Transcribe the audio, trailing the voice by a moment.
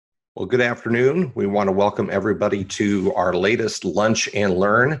Well, good afternoon. We want to welcome everybody to our latest Lunch and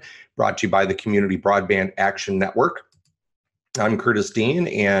Learn, brought to you by the Community Broadband Action Network. I'm Curtis Dean,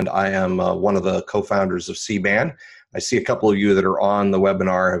 and I am one of the co-founders of CBAN. I see a couple of you that are on the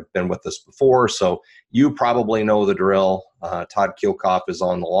webinar have been with us before, so you probably know the drill. Todd Kielkopf is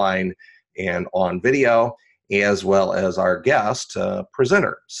on the line and on video, as well as our guest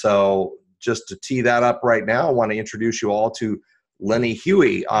presenter. So just to tee that up right now, I want to introduce you all to Lenny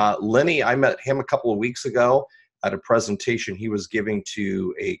Hui. Lenny, I met him a couple of weeks ago at a presentation he was giving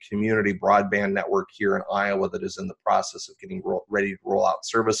to a community broadband network here in Iowa that is in the process of getting ready to roll out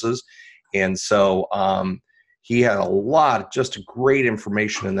services. And so he had a lot, just great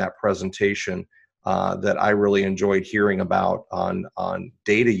information in that presentation that I really enjoyed hearing about on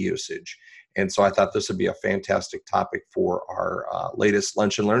data usage. And so I thought this would be a fantastic topic for our latest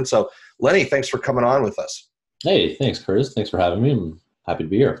Lunch and Learn. So Lenny, thanks for coming on with us. Hey, thanks, Curtis. Thanks for having me. I'm happy to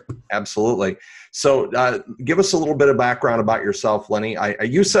be here. Absolutely. So give us a little bit of background about yourself, Lenny.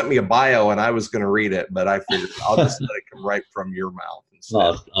 You sent me a bio and I was going to read it, but I figured I'll just let it come right from your mouth instead.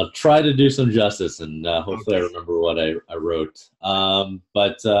 Well, I'll try to do some justice and hopefully I remember what I wrote.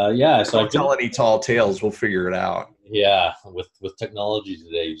 Yeah, so don't tell any tall tales. We'll figure it out. Yeah, with technology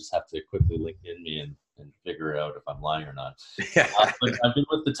today, you just have to quickly link in me and figure out if I'm lying or not. But I've been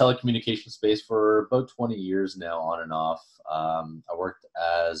with the telecommunications space for about 20 years now, on and off. I worked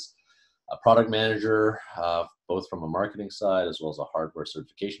as a product manager, both from a marketing side as well as a hardware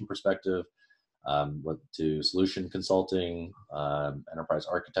certification perspective. Went to solution consulting, enterprise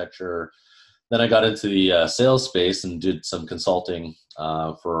architecture. Then I got into the sales space and did some consulting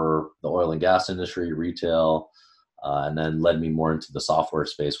for the oil and gas industry, retail, and then led me more into the software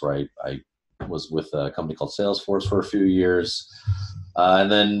space where I was with a company called Salesforce for a few years,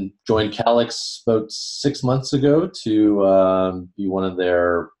 and then joined Calix about 6 months ago to be one of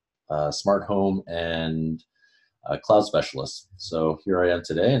their smart home and cloud specialists. So here I am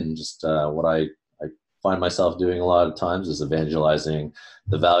today, and just what I find myself doing a lot of times is evangelizing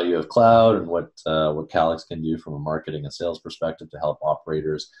the value of cloud and what Calix can do from a marketing and sales perspective to help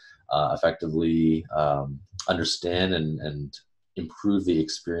operators effectively understand and improve the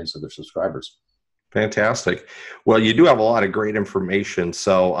experience of their subscribers. Fantastic. Well, you do have a lot of great information.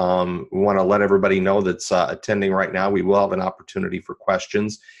 So we want to let everybody know that's attending right now. We will have an opportunity for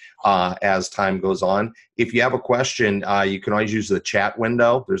questions as time goes on. If you have a question, you can always use the chat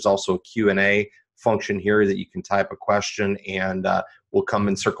window. There's also a Q&A function here that you can type a question, and we'll come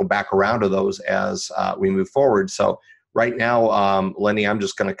and circle back around to those as we move forward. So right now, Lenny, I'm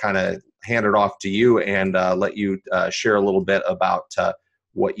just going to kind of hand it off to you and let you share a little bit about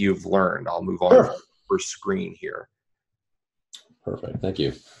what you've learned. I'll move on to the first screen here. Perfect. Thank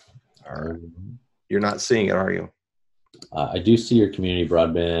you. All right. You're not seeing it, are you? I do see your community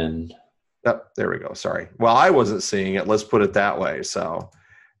broadband. Yep, there we go. Sorry. Well, I wasn't seeing it. Let's put it that way. So,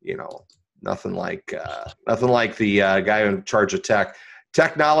 nothing like the guy in charge of tech.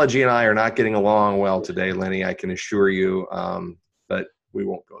 Technology and I are not getting along well today, Lenny, I can assure you, but we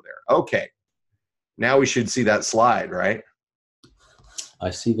won't go there. Okay. Now we should see that slide, right? I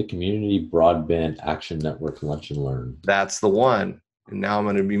see the Community Broadband Action Network Lunch and Learn. That's the one. And now I'm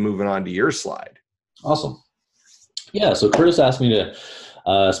going to be moving on to your slide. Awesome. Yeah, so Curtis asked me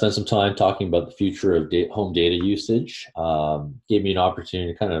to spend some time talking about the future of home data usage. Gave me an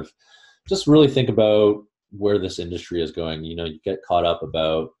opportunity to kind of just really think about where this industry is going. You get caught up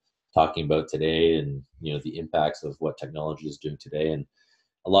about talking about today and, the impacts of what technology is doing today. And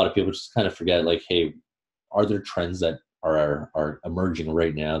a lot of people just kind of forget, like, hey, are there trends that are emerging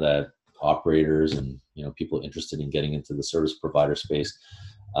right now that operators and, people interested in getting into the service provider space,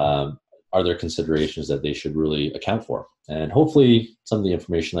 are there considerations that they should really account for? And hopefully some of the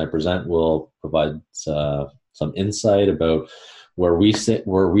information I present will provide some insight about where we think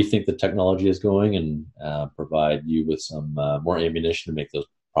the technology is going, and provide you with some more ammunition to make those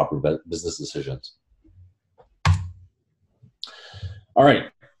proper business decisions. All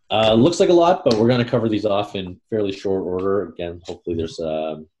right. Looks like a lot, but we're going to cover these off in fairly short order. Again, hopefully there's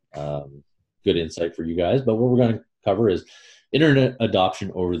good insight for you guys. But what we're going to cover is internet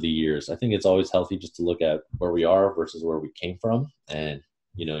adoption over the years. I think it's always healthy just to look at where we are versus where we came from, and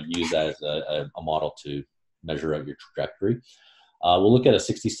use that as a model to measure out your trajectory. We'll look at a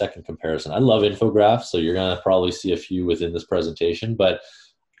 60-second comparison. I love infographics, so you're going to probably see a few within this presentation. But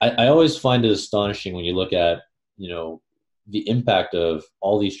I always find it astonishing when you look at the impact of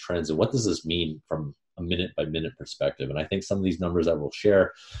all these trends and what does this mean from a minute by minute perspective. And I think some of these numbers that we'll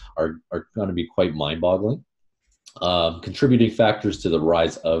share are going to be quite mind-boggling. Contributing factors to the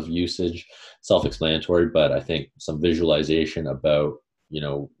rise of usage, self-explanatory, but I think some visualization about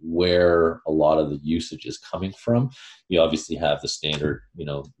where a lot of the usage is coming from. You obviously have the standard,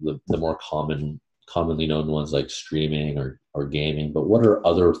 the more commonly known ones like streaming or gaming, but what are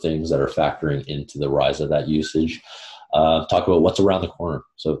other things that are factoring into the rise of that usage? Talk about what's around the corner.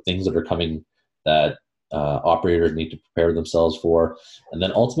 So things that are coming that operators need to prepare themselves for. And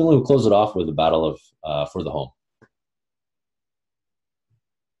then ultimately we'll close it off with the battle of for the home.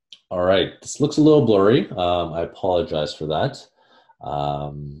 All right, this looks a little blurry. I apologize for that.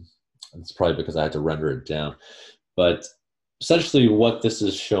 It's probably because I had to render it down. But essentially what this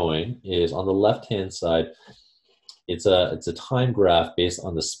is showing is on the left-hand side, it's a time graph based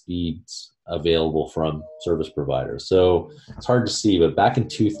on the speeds available from service providers. So it's hard to see, but back in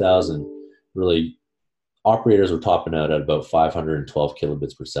 2000, really operators were topping out at about 512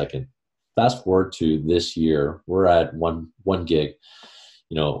 kilobits per second. Fast forward to this year, we're at one gig.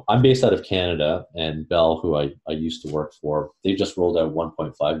 I'm based out of Canada, and Bell, who I used to work for, they just rolled out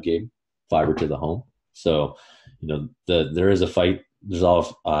 1.5 gig fiber to the home. So, there is a fight. There's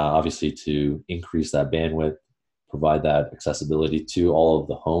obviously to increase that bandwidth, provide that accessibility to all of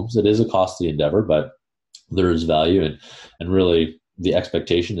the homes. It is a costly endeavor, but there is value, and really the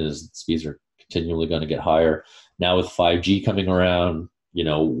expectation is that speeds are continually going to get higher. Now with 5G coming around,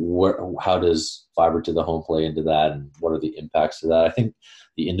 how does fiber to the home play into that, and what are the impacts of that? I think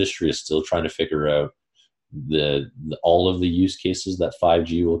the industry is still trying to figure out all of the use cases that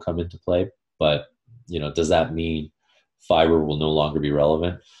 5G will come into play. But does that mean fiber will no longer be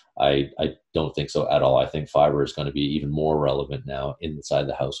relevant? I don't think so at all. I think fiber is going to be even more relevant now inside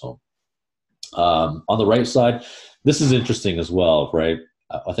the house home. On the right side, this is interesting as well, right?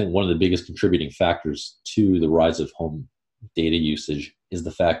 I think one of the biggest contributing factors to the rise of home data usage is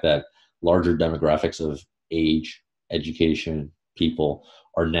the fact that larger demographics of age, education, people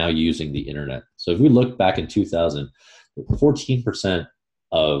are now using the internet. So if we look back in 2000, 14%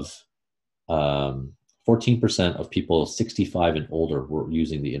 of people 65 and older were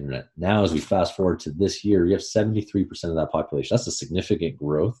using the internet. Now, as we fast forward to this year, we have 73% of that population. That's a significant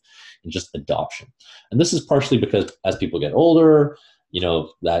growth in just adoption. And this is partially because as people get older,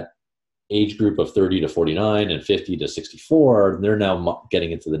 that age group of 30 to 49 and 50 to 64, they're now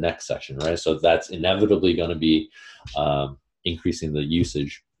getting into the next section, right? So that's inevitably going to be increasing the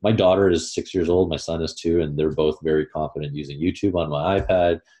usage. My daughter is 6 years old, my son is 2, and they're both very confident using YouTube on my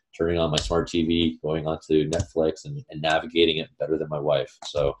iPad, turning on my smart TV, going onto Netflix, and navigating it better than my wife.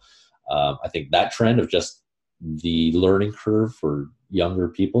 So I think that trend of just the learning curve for younger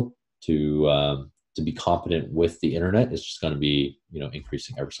people to be competent with the internet is just going to be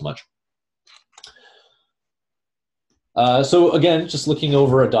increasing ever so much. So again, just looking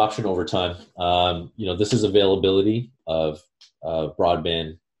over adoption over time, this is availability of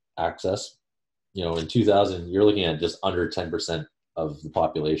broadband access. In 2000, you're looking at just under 10% of the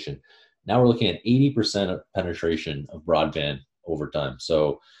population. Now we're looking at 80% of penetration of broadband over time.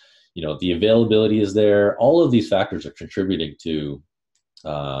 So, the availability is there. All of these factors are contributing to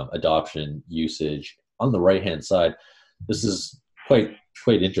adoption, usage. On the right-hand side, this is quite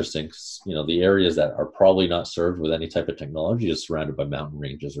interesting. The areas that are probably not served with any type of technology is surrounded by mountain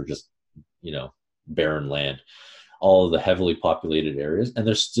ranges or just, barren land. All of the heavily populated areas, and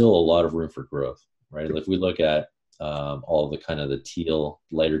there's still a lot of room for growth, right? If we look at all of the kind of the teal,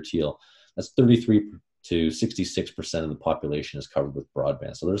 lighter teal, that's 33 to 66% of the population is covered with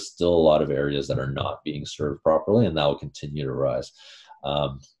broadband. So there's still a lot of areas that are not being served properly, and that will continue to rise.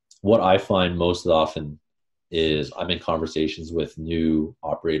 What I find most often is I'm in conversations with new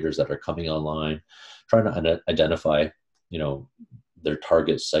operators that are coming online, trying to identify, their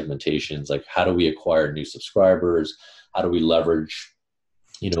target segmentations, like how do we acquire new subscribers? How do we leverage,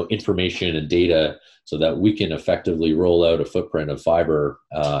 information and data so that we can effectively roll out a footprint of fiber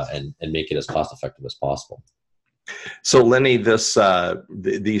and make it as cost effective as possible. So Lenny,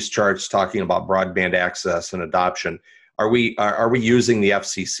 these charts talking about broadband access and adoption, are we using the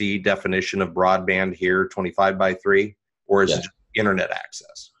FCC definition of broadband here, 25 by 3, or is it just internet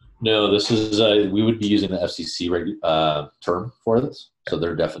access? No, this is we would be using the FCC term for this, so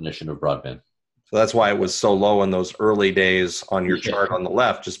their definition of broadband. So that's why it was so low in those early days on your chart on the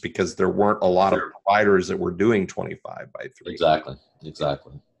left, just because there weren't a lot of providers that were doing 25 by 3. Exactly.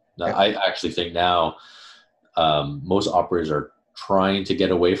 Now, I actually think now most operators are trying to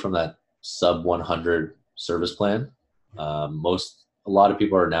get away from that sub 100 service plan. A lot of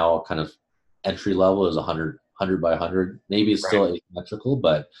people are now kind of entry level is 100 by 100. Maybe it's still asymmetrical,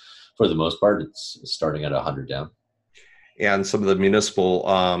 but for the most part, it's starting at 100 down. And some of the municipal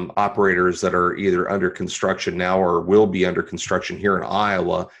operators that are either under construction now or will be under construction here in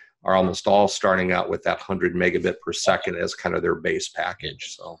Iowa, are almost all starting out with that 100 megabit per second as kind of their base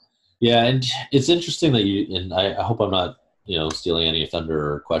package. So yeah, and it's interesting that you, and I hope I'm not, stealing any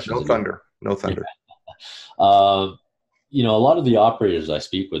thunder or questions. No thunder. No thunder. A lot of the operators I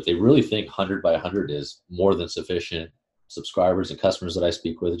speak with, they really think 100 by 100 is more than sufficient. Subscribers and customers that I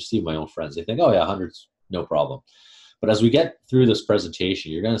speak with, just even my own friends, they think, oh yeah, 100's no problem. But as we get through this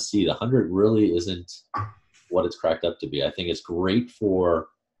presentation, you're going to see the 100 really isn't what it's cracked up to be. I think it's great for,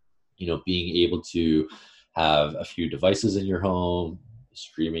 being able to have a few devices in your home,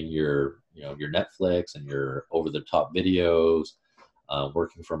 streaming your Netflix and your over-the-top videos,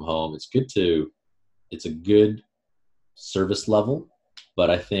 working from home. It's a good service level, but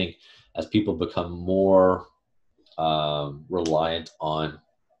I think as people become more reliant on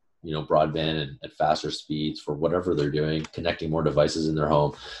broadband and faster speeds for whatever they're doing, connecting more devices in their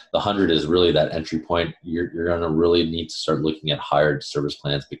home, the 100 is really that entry point. You're going to really need to start looking at higher service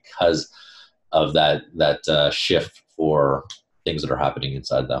plans because of that shift for things that are happening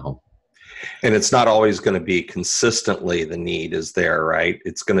inside that home. And it's not always going to be consistently the need is there, right?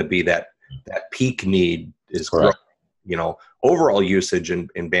 It's going to be that peak need is growing. Overall usage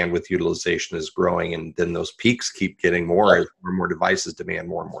and bandwidth utilization is growing, and then those peaks keep getting more as more and more devices demand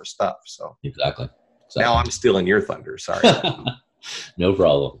more and more stuff. So exactly. Now I'm stealing your thunder. Sorry. No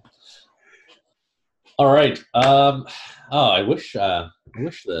problem. All right. I wish the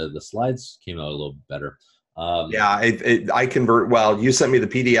slides came out a little better. I convert. Well, you sent me the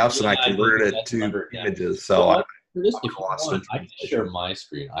PDFs and I converted it to images. So I can share my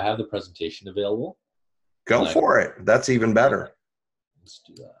screen. I have the presentation available. Go for it. That's even better. Let's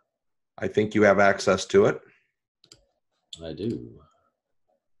do that. I think you have access to it. I do.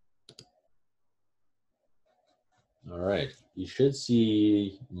 All right. You should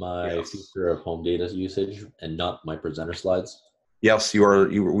see my future of home data usage and not my presenter slides. Yes,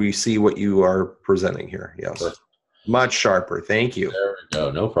 we see what you are presenting here. Yes. Perfect. Much sharper. Thank you. There we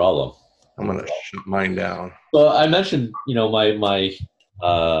go. No problem. I'm going to shut mine down. So I mentioned,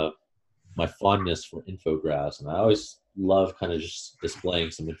 my fondness for infographics, and I always love kind of just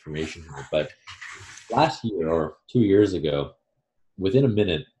displaying some information here. But last year or 2 years ago, within a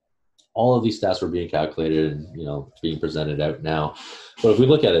minute, all of these stats were being calculated and being presented out now. But if we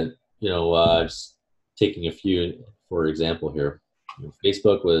look at it, just taking a few for example here,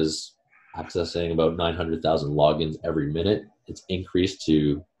 Facebook was accessing about 900,000 logins every minute. It's increased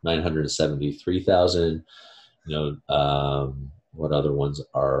to 973,000. What other ones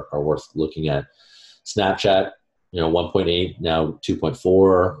are worth looking at? Snapchat, 1.8, now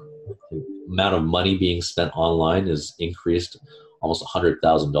 2.4. The amount of money being spent online is increased almost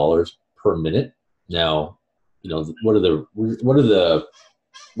 $100,000 per minute. Now, what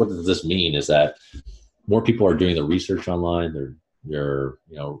does this mean is that more people are doing the research online. They're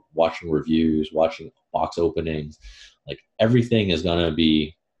watching reviews, watching box openings. Like everything is going to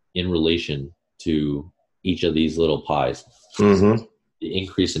be in relation to each of these little pies. Mm-hmm. The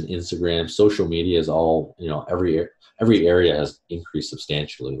increase in Instagram, social media is all, every area has increased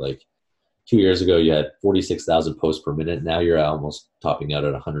substantially. Like 2 years ago, you had 46,000 posts per minute. Now you're almost topping out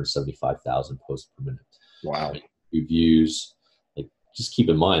at 175,000 posts per minute. Wow. Reviews, just keep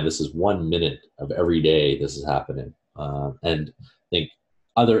in mind, this is 1 minute of every day this is happening. And I think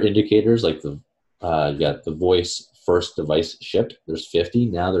other indicators like you got the voice first device shipped, there's 50,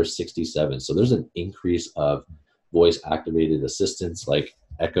 now there's 67. So there's an increase of voice activated assistants like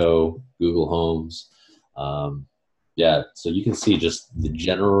Echo, Google Homes. So you can see just the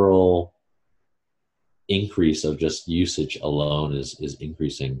general increase of just usage alone is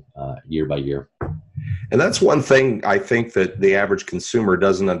increasing year by year. And that's one thing I think that the average consumer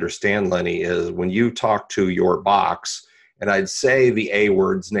doesn't understand, Lenny, is when you talk to your box, and I'd say the A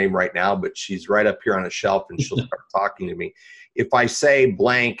word's name right now, but she's right up here on a shelf and she'll start talking to me. If I say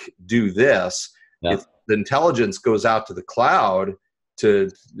blank, do this, the intelligence goes out to the cloud to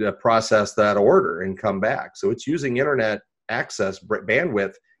process that order and come back. So it's using internet access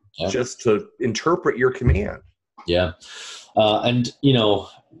bandwidth just to interpret your command. Yeah. And,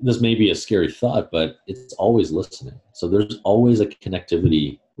 this may be a scary thought, but it's always listening. So there's always a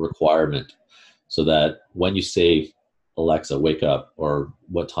connectivity requirement so that when you say, Alexa, wake up, or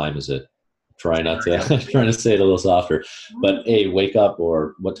what time is it? Trying to say it a little softer, but hey, wake up,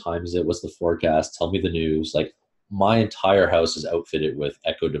 or what time is it? What's the forecast? Tell me the news. Like my entire house is outfitted with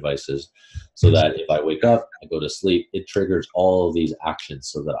Echo devices so that if I wake up, I go to sleep, it triggers all of these actions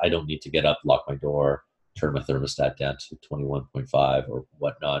so that I don't need to get up, lock my door, turn my thermostat down to 21.5 or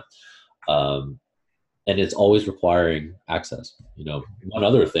whatnot. And it's always requiring access. One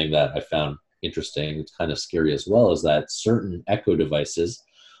other thing that I found interesting, it's kind of scary as well, is that certain Echo devices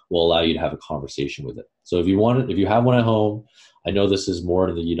will allow you to have a conversation with it. So if you have one at home, I know this is more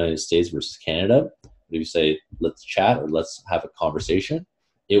in the United States versus Canada, but if you say, let's chat or let's have a conversation,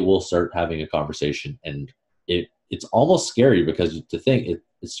 it will start having a conversation. And it's almost scary because to think it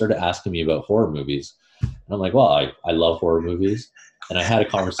started asking me about horror movies. And I'm like, well, I love horror movies. And I had a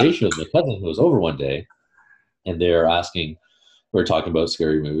conversation with my cousin who was over one day, and we were talking about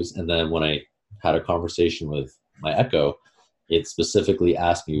scary movies. And then when I had a conversation with my Echo, it specifically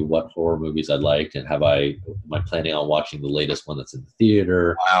asked me what horror movies I liked and am I planning on watching the latest one that's in the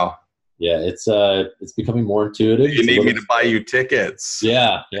theater. Wow. Yeah, it's becoming more intuitive. You need me to buy you tickets.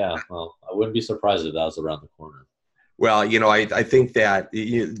 Yeah. Well, I wouldn't be surprised if that was around the corner. Well, I think that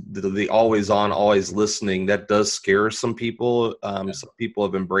the always on, always listening, that does scare some people. Some people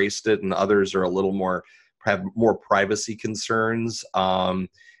have embraced it, and others are a little more, have more privacy concerns.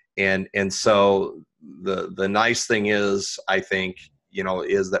 And so the nice thing is, I think,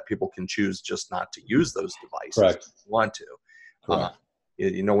 is that people can choose just not to use those devices. Correct. If they want to.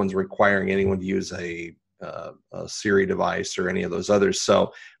 No one's requiring anyone to use a Siri device or any of those others.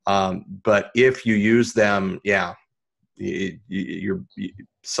 So, but if you use them,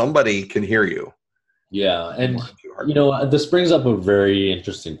 somebody can hear you. Yeah, and this brings up a very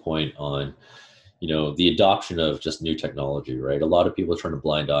interesting point on, the adoption of just new technology, right? A lot of people are turning a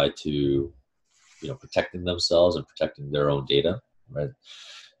blind eye to, protecting themselves and protecting their own data, right?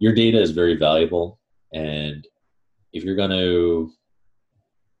 Your data is very valuable, and if you're going to,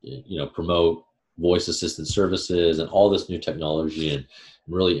 promote voice assistant services and all this new technology and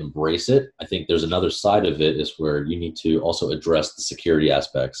really embrace it, I think there's another side of it is where you need to also address the security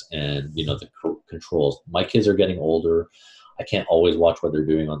aspects and, the controls. My kids are getting older. I can't always watch what they're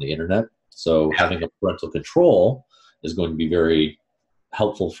doing on the internet. So having a parental control is going to be very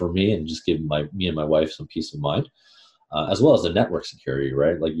helpful for me and just give me and my wife some peace of mind, as well as the network security,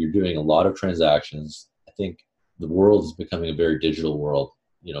 right? Like, you're doing a lot of transactions. I think the world is becoming a very digital world.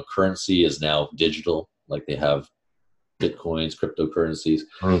 Currency is now digital, like they have Bitcoins, cryptocurrencies.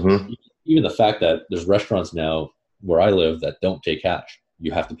 Mm-hmm. Even the fact that there's restaurants now where I live that don't take cash.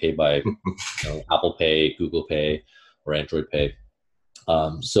 You have to pay by Apple Pay, Google Pay, or Android Pay.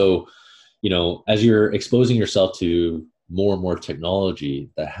 So, as you're exposing yourself to more and more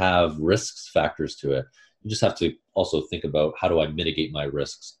technology that have risks factors to it, you just have to also think about, how do I mitigate my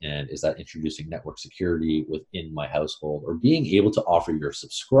risks? And is that introducing network security within my household, or being able to offer your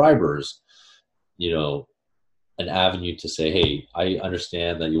subscribers, an avenue to say, hey, I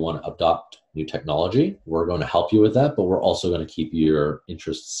understand that you want to adopt new technology. We're going to help you with that, but we're also going to keep your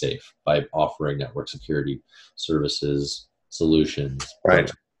interests safe by offering network security services, solutions.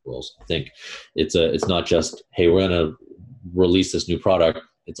 Right. I think it's not just, hey, we're going to release this new product.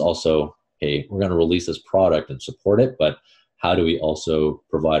 It's also, hey, we're going to release this product and support it, but how do we also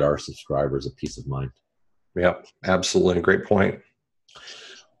provide our subscribers a peace of mind? Yeah, absolutely. Great point.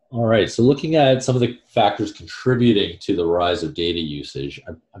 All right. So looking at some of the factors contributing to the rise of data usage,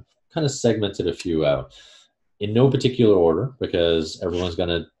 I've kind of segmented a few out in no particular order, because everyone's going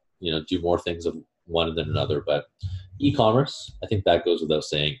to, do more things of one than another. But e-commerce, I think that goes without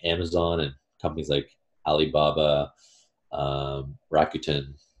saying. Amazon and companies like Alibaba,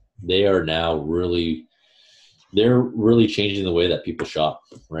 Rakuten, they are now really changing the way that people shop,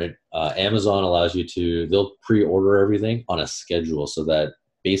 right? Amazon allows you they'll pre-order everything on a schedule, so that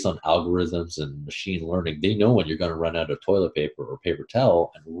based on algorithms and machine learning, they know when you're going to run out of toilet paper or paper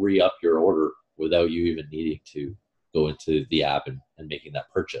towel and re-up your order without you even needing to go into the app and making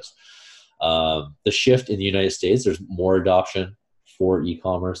that purchase. The shift in the United States, there's more adoption for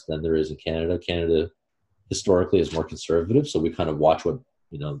e-commerce than there is in Canada. Canada historically is more conservative, so we kind of watch what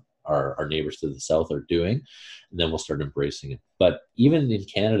our neighbors to the south are doing, and then we'll start embracing it. But even in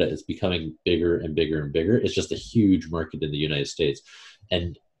Canada, it's becoming bigger and bigger and bigger. It's just a huge market in the United States.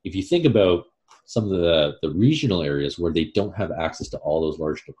 And if you think about some of the regional areas where they don't have access to all those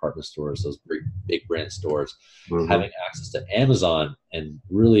large department stores, those big brand stores, having access to Amazon and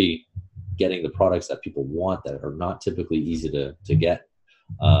really getting the products that people want that are not typically easy to get,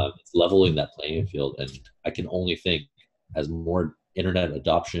 it's leveling that playing field. And I can only think, as more internet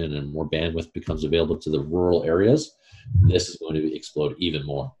adoption and more bandwidth becomes available to the rural areas, this is going to explode even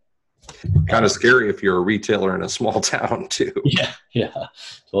more. Kind of scary if you're a retailer in a small town too. Yeah,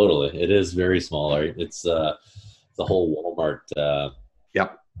 totally. It is very small, right? It's the whole Walmart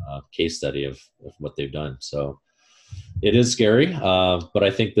case study of what they've done. So it is scary, but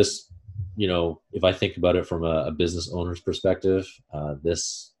I think this, if I think about it from a business owner's perspective,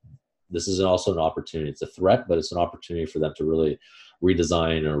 this is also an opportunity. It's a threat, but it's an opportunity for them to really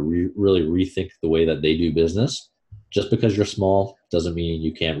redesign or really rethink the way that they do business, just because you're small doesn't mean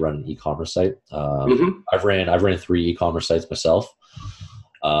you can't run an e-commerce site. I've ran 3 e-commerce sites myself,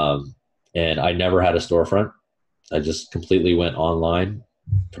 and I never had a storefront. I just completely went online,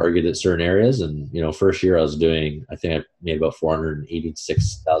 targeted certain areas, and first year I think I made about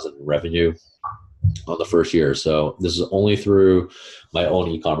 486,000 revenue on the first year. So this is only through my own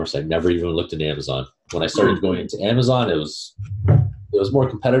e-commerce. I never even looked at Amazon. When I started going into Amazon, it was more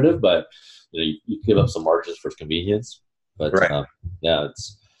competitive, but you give up some margins for convenience. But right. Yeah,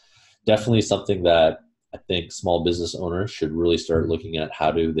 it's definitely something that I think small business owners should really start looking at.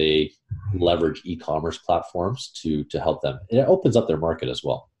 How do they leverage e-commerce platforms to help them? It opens up their market as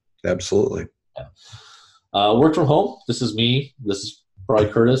well. Absolutely. Yeah. Work from home. This is me. This is probably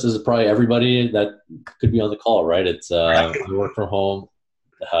Curtis. This is probably everybody that could be on the call, right? It's I work from home.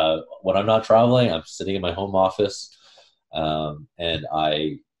 When I'm not traveling, I'm sitting in my home office, and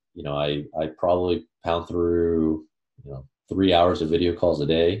I probably pound through 3 hours of video calls a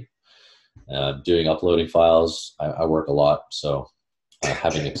day, uploading files. I work a lot, so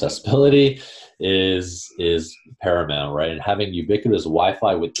having accessibility is paramount, right? And having ubiquitous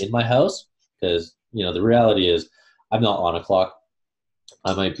Wi-Fi within my house, because the reality is I'm not on a clock.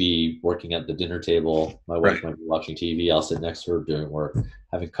 I might be working at the dinner table. My wife might be watching TV. I'll sit next to her doing work.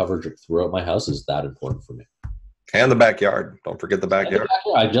 Having coverage throughout my house is that important for me. And the backyard. Don't forget the backyard.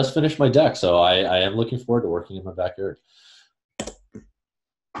 I just finished my deck, so I am looking forward to working in my backyard.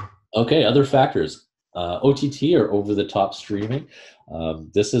 Okay, other factors. OTT, or over-the-top streaming.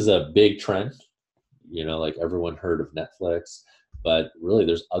 This is a big trend. Like everyone heard of Netflix, but really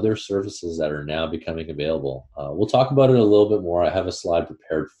there's other services that are now becoming available. We'll talk about it a little bit more. I have a slide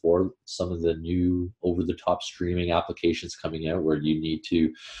prepared for some of the new over-the-top streaming applications coming out, where you need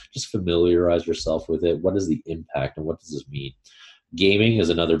to just familiarize yourself with it. What is the impact and what does this mean? Gaming is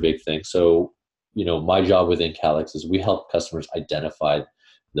another big thing. So, my job within Calix is we help customers identify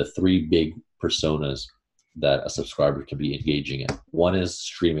the 3 big personas that a subscriber can be engaging in. One is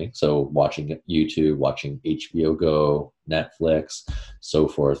streaming, so watching YouTube, watching HBO Go, Netflix, so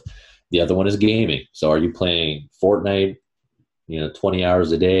forth. The other one is gaming. So are you playing Fortnite, 20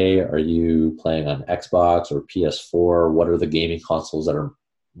 hours a day? Are you playing on Xbox or PS4? What are the gaming consoles that are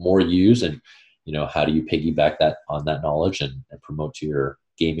more used? And, how do you piggyback on that knowledge and promote to your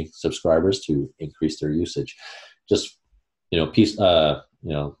gaming subscribers to increase their usage? Just,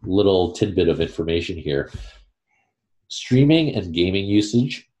 little tidbit of information here. Streaming and gaming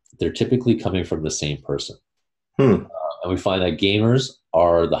usage, they're typically coming from the same person. And we find that gamers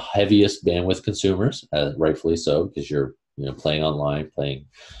are the heaviest bandwidth consumers, rightfully so, because you're playing online, you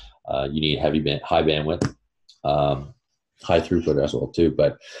need high bandwidth, high throughput as well too.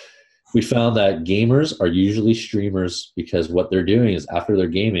 But we found that gamers are usually streamers, because what they're doing is after they're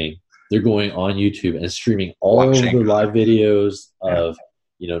gaming, they're going on YouTube and streaming all of the live videos of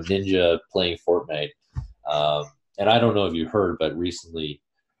Ninja playing Fortnite. And I don't know if you heard, but recently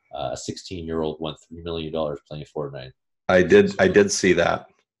a 16-year-old won $3 million playing Fortnite. I did see that.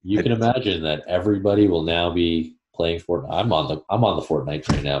 You can imagine that everybody will now be playing Fortnite. I'm on the Fortnite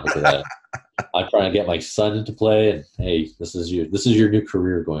train now, because I'm trying to get my son to play. And hey, this is your new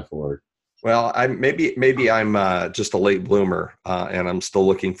career going forward. Well, maybe I'm just a late bloomer, and I'm still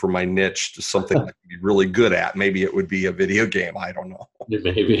looking for my niche to something I can be really good at. Maybe it would be a video game. I don't know.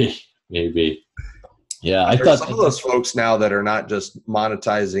 Maybe. Yeah, I thought some of those folks now that are not just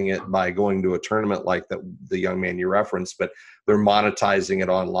monetizing it by going to a tournament like the young man you referenced, but they're monetizing it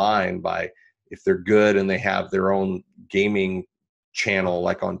online by, if they're good and they have their own gaming channel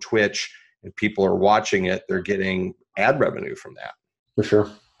like on Twitch and people are watching it, they're getting ad revenue from that. For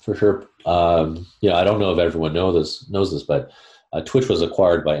sure. I don't know if everyone knows this, but Twitch was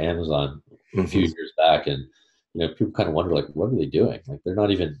acquired by Amazon a few years back, and people kind of wonder, like, what are they doing? Like, they're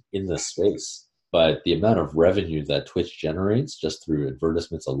not even in this space. But the amount of revenue that Twitch generates just through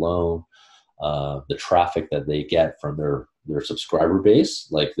advertisements alone, the traffic that they get from their subscriber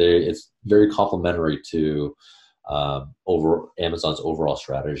base, it's very complementary to over Amazon's overall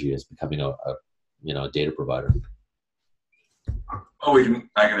strategy as becoming a data provider. Well,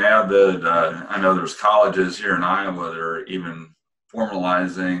 I can add that I know there's colleges here in Iowa that are even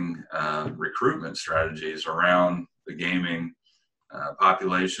formalizing recruitment strategies around the gaming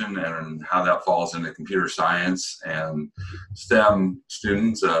population and how that falls into computer science and STEM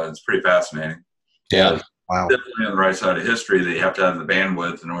students. It's pretty fascinating. Yeah. Wow. Definitely on the right side of history that you have to have the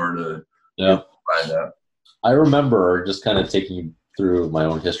bandwidth in order to provide that. I remember, just kind of taking you through my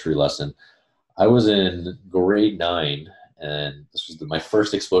own history lesson, I was in grade 9, and this was my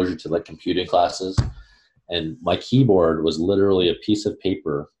first exposure to computing classes. And my keyboard was literally a piece of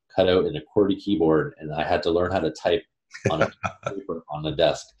paper cut out in a QWERTY keyboard, and I had to learn how to type on a paper on the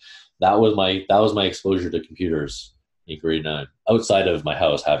desk. That was my exposure to computers in grade 9, outside of my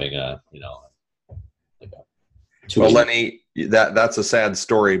house having a, like a well, Lenny, that's a sad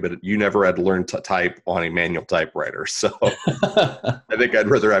story, but you never had to learn to type on a manual typewriter. So I think I'd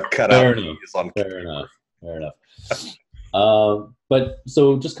rather have cut out keys on. Fair enough. But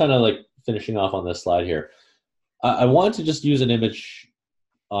so just kind of like finishing off on this slide here, I wanted to just use an image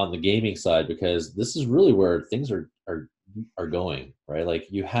on the gaming side, because this is really where things are going, right?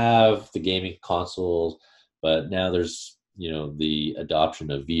 Like you have the gaming consoles, but now there's, the adoption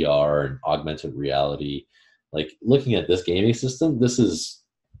of VR and augmented reality. Like looking at this gaming system, this is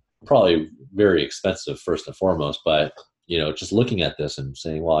probably very expensive first and foremost, but just looking at this and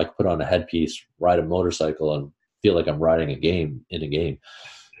saying, well, I could put on a headpiece, ride a motorcycle, and feel like I'm riding a game.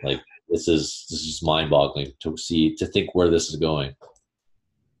 Like this is mind-boggling to think where this is going.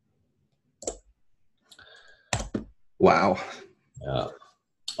 Wow. Yeah.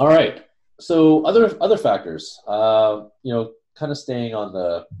 All right. So other factors, kind of staying on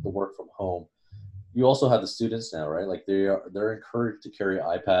the work from home. You also have the students now, right? Like they're encouraged to carry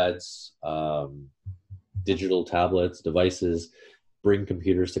iPads, digital tablets, devices, bring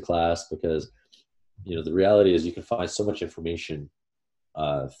computers to class, because the reality is you can find so much information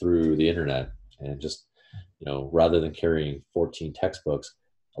through the internet, and just rather than carrying 14 textbooks,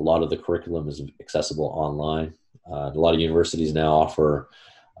 a lot of the curriculum is accessible online. A lot of universities now offer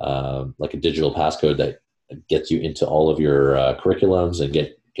like a digital passcode that gets you into all of your curriculums and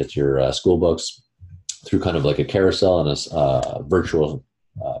gets your school books through kind of like a carousel and a virtual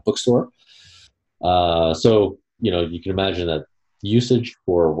bookstore. So, you can imagine that usage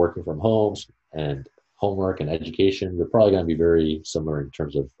for working from home and homework and education, they're probably going to be very similar in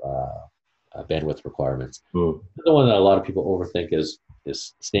terms of bandwidth requirements. The one that a lot of people overthink is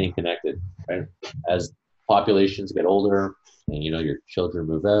staying connected, right? As populations get older and, your children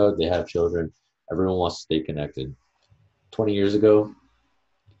move out, they have children, everyone wants to stay connected. 20 years ago,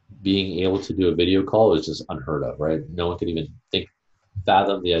 being able to do a video call was just unheard of, right? No one could even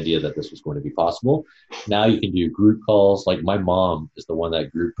fathom the idea that this was going to be possible. Now you can do group calls. Like my mom is the one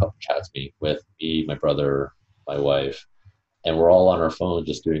that group chats me with me, my brother, my wife, and we're all on our phone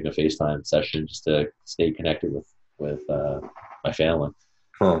just doing a FaceTime session just to stay connected with my family.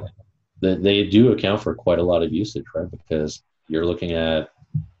 Huh. They do account for quite a lot of usage, right? Because you're looking at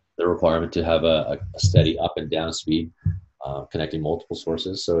the requirement to have a steady up and down speed, connecting multiple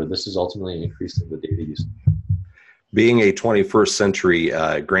sources. So this is ultimately increasing the data usage. Being a 21st century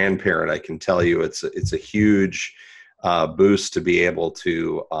grandparent, I can tell you it's a huge boost to be able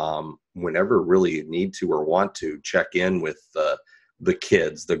to, whenever really you need to or want to, check in with the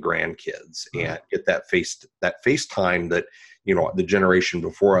kids, the grandkids, and get that FaceTime that the generation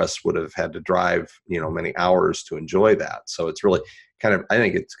before us would have had to drive many hours to enjoy that. So it's really I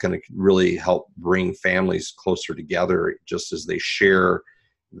think it's going to really help bring families closer together, just as they share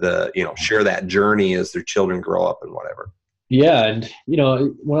share that journey as their children grow up and whatever. Yeah. And,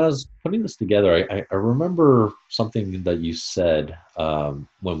 when I was putting this together, I remember something that you said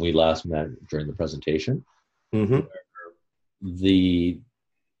when we last met during the presentation. Mm-hmm. The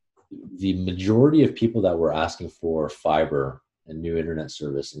majority of people that were asking for fiber and new internet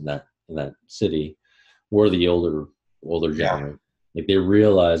service in that city were the older generation. Like they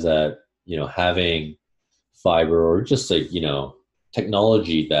realize that, having fiber or just like,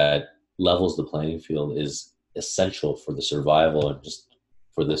 technology that levels the playing field is essential for the survival and just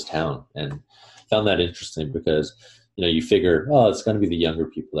for this town. And found that interesting because, you figure, it's going to be the younger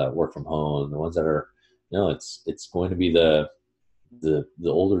people that work from home, the ones that are, it's going to be the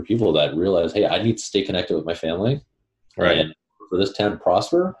older people that realize, hey, I need to stay connected with my family. Right. And for this town to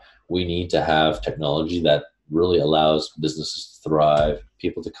prosper, we need to have technology that really allows businesses to thrive,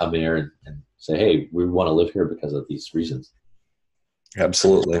 people to come here and say, hey, we want to live here because of these reasons.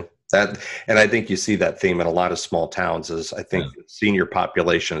 Absolutely. And I think you see that theme in a lot of small towns. Is I think the senior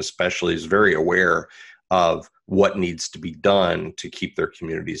population especially is very aware of what needs to be done to keep their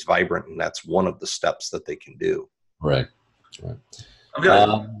communities vibrant, and that's one of the steps that they can do. Right. I've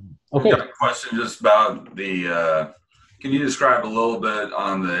got a question just about the. Can you describe a little bit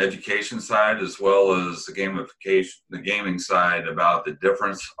on the education side as well as the gamification, the gaming side, about the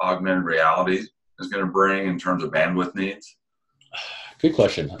difference augmented reality is going to bring in terms of bandwidth needs? Good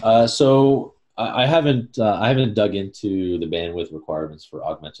question. So I haven't dug into the bandwidth requirements for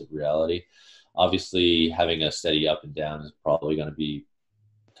augmented reality. Obviously, having a steady up and down is probably going to be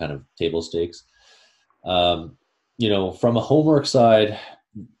kind of table stakes. From a homework side,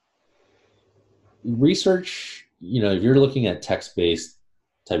 research, if you're looking at text-based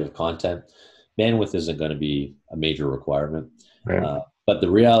type of content, bandwidth isn't going to be a major requirement. Right. But the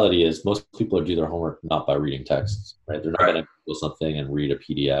reality is most people do their homework not by reading texts, right? They're not going to Google something and read a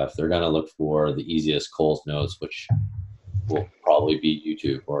PDF. They're going to look for the easiest Coles Notes, which will probably be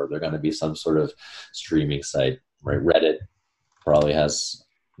YouTube, or they're going to be some sort of streaming site, right? Reddit probably has,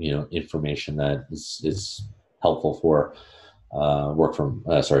 information that is helpful for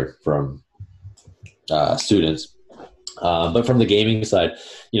students. But from the gaming side,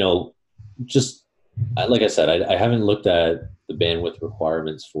 just like I said, I haven't looked at the bandwidth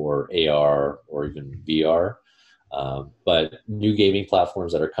requirements for AR or even VR. But new gaming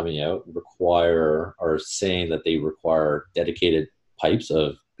platforms that are coming out are saying that they require dedicated pipes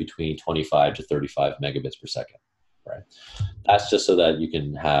of between 25 to 35 megabits per second, right? That's just so that you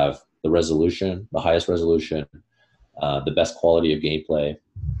can have the resolution, the highest resolution, the best quality of gameplay,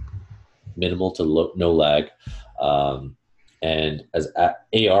 minimal to no lag. And as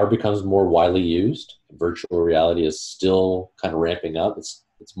AR becomes more widely used, virtual reality is still kind of ramping up. It's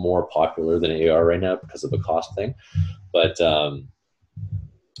more popular than AR right now because of the cost thing. But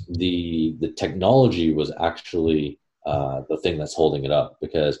the technology was actually the thing that's holding it up,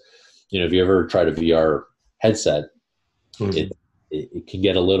 because, if you ever tried a VR headset, it can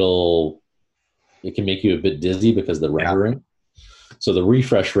get it can make you a bit dizzy because of the rendering. So the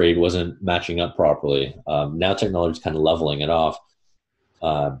refresh rate wasn't matching up properly. Now technology is kind of leveling it off.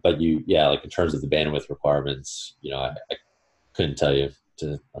 But like in terms of the bandwidth requirements, I couldn't tell you,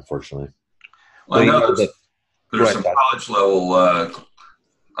 unfortunately. Well, I know there's some college level.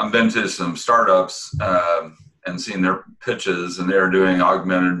 I've been to some startups and seen their pitches, and they're doing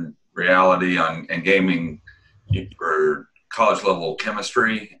augmented reality and gaming for college level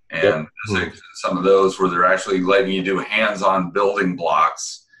chemistry and physics. Some of those where they're actually letting you do hands-on building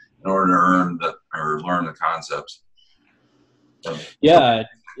blocks in order to learn the concepts. Yeah,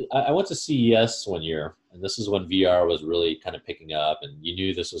 I went to CES one year, and this is when VR was really kind of picking up, and you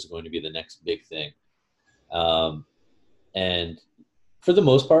knew this was going to be the next big thing. And for the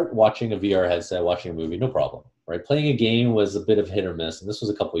most part, watching a VR headset, watching a movie, no problem, right? Playing a game was a bit of hit or miss, and this was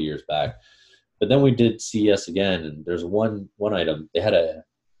a couple of years back. But then we did CES again, and there's one item. They had a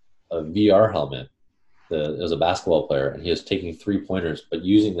VR helmet. It was a basketball player, and he was taking 3-pointers, but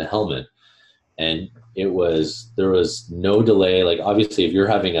using the helmet. And there was no delay. Like, obviously, if you're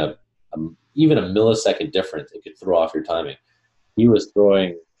having even a millisecond difference, it could throw off your timing. He was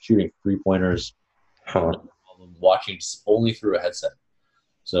shooting 3-pointers, watching only through a headset.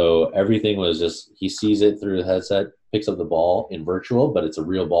 So everything was just, he sees it through the headset, picks up the ball in virtual, but it's a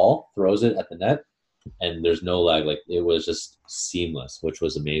real ball, throws it at the net, and there's no lag. Like, it was just seamless, which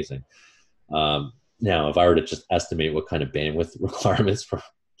was amazing. Now, if I were to just estimate what kind of bandwidth requirements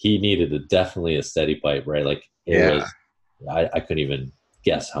he needed, definitely a steady pipe, right? Like, I couldn't even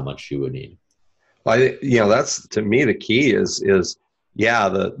guess how much you would need. Well, that's, to me, the key is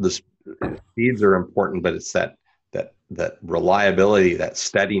the speeds are important, but it's that reliability, that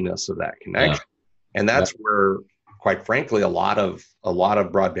steadiness of that connection. And that's where, quite frankly, a lot of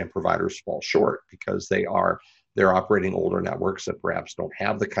broadband providers fall short, because they're operating older networks that perhaps don't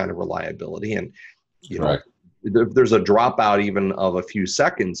have the kind of reliability. And if there's a dropout even of a few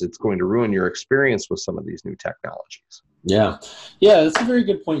seconds, it's going to ruin your experience with some of these new technologies. Yeah, that's a very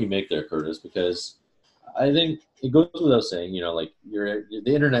good point you make there, Curtis, because I think it goes without saying, like the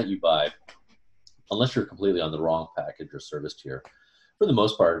internet you buy, unless you're completely on the wrong package or service tier, for the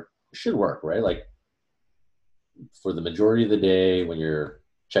most part, it should work, right? Like, for the majority of the day, when you're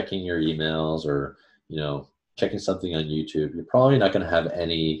checking your emails or, checking something on YouTube, you're probably not going to have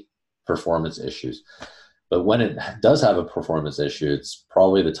any performance issues. But when it does have a performance issue, it's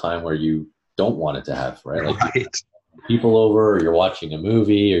probably the time where you don't want it to have, right? Like, people over, or you're watching a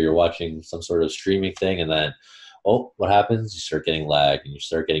movie, or you're watching some sort of streaming thing, and then, what happens? You start getting lag, and you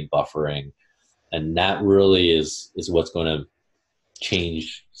start getting buffering. And that really is what's going to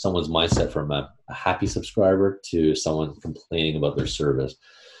change someone's mindset from a happy subscriber to someone complaining about their service.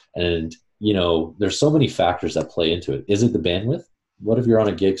 And, there's so many factors that play into it. Is it the bandwidth? What if you're on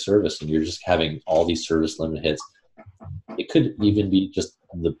a gig service and you're just having all these service limit hits? It could even be just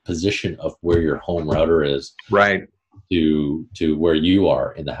the position of where your home router is, right, to where you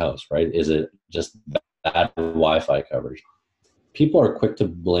are in the house, right? Is it just bad Wi-Fi coverage? People are quick to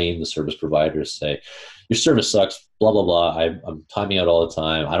blame the service providers, say, your service sucks, blah, blah, blah. I'm timing out all the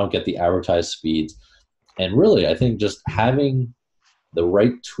time. I don't get the advertised speeds. And really, I think just having the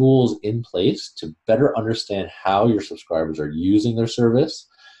right tools in place to better understand how your subscribers are using their service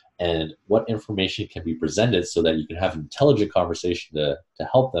and what information can be presented so that you can have an intelligent conversation to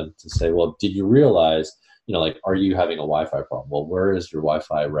help them to say, well, did you realize like, are you having a Wi-Fi problem? Well, where is your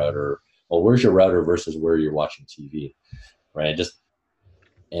Wi-Fi router? Well, where's your router versus where you're watching TV, right?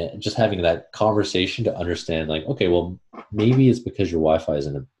 And just having that conversation to understand, like, okay, well, maybe it's because your Wi-Fi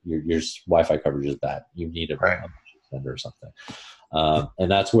isn't your Wi-Fi coverage is bad. You need a vendor or something.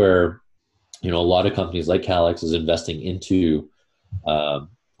 And that's where, a lot of companies like Calix is investing into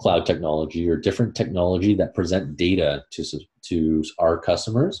cloud technology or different technology that present data to our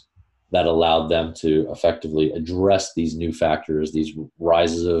customers that allowed them to effectively address these new factors, these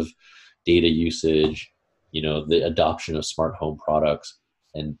rises of data usage, the adoption of smart home products,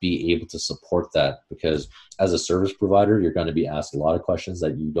 and be able to support that. Because as a service provider, you're going to be asked a lot of questions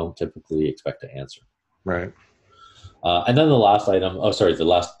that you don't typically expect to answer. Right. And then the last item,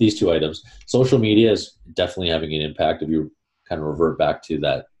 these two items, social media is definitely having an impact. If you kind of revert back to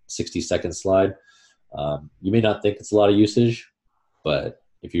that 60-second slide, you may not think it's a lot of usage, but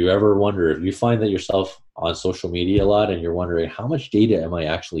if you ever wonder, if you find that yourself on social media a lot and you're wondering how much data am I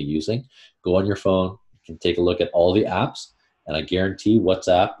actually using, go on your phone, you can take a look at all the apps, and I guarantee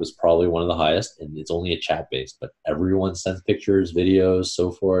WhatsApp is probably one of the highest, and it's only a chat based, but everyone sends pictures, videos,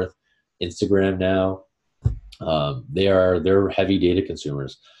 so forth. Instagram now, they're heavy data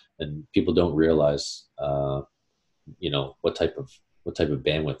consumers, and people don't realize what type of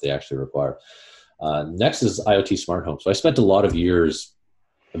bandwidth they actually require. Next is IoT smart home. So I spent a lot of years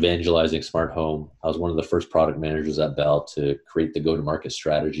evangelizing smart home. I was one of the first product managers at Bell to create the go-to-market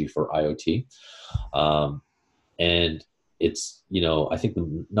strategy for IoT. And it's, I think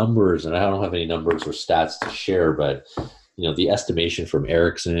the numbers, and I don't have any numbers or stats to share, but the estimation from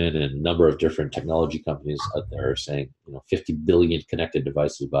Ericsson and a number of different technology companies out there are saying, 50 billion connected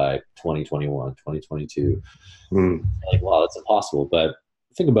devices by 2021, 2022. Like, wow, that's impossible. But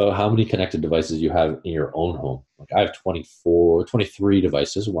think about how many connected devices you have in your own home. Like, I have 23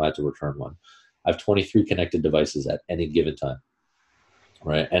 devices. Well, I had to return one. I have 23 connected devices at any given time.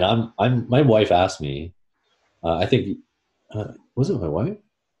 Right. And my wife asked me, I think, was it my wife?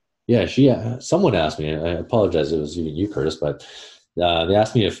 Yeah, someone asked me, I apologize, it was even you, Curtis, but they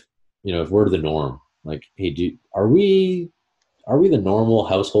asked me if we're the norm. Like, hey, are we the normal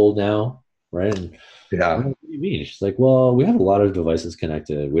household now? Right. And yeah. what do you mean? She's like, well, we have a lot of devices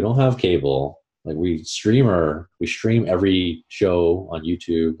connected. We don't have cable. Like, we stream every show on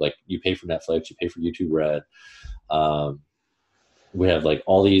YouTube. Like, you pay for Netflix, you pay for YouTube Red. We have like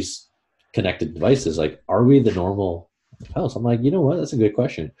all these connected devices. Like, are we the normal house? I'm like, you know what? That's a good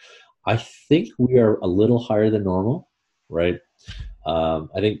question. I think we are a little higher than normal, right? I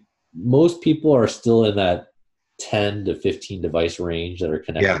think most people are still in that 10 to 15 device range that are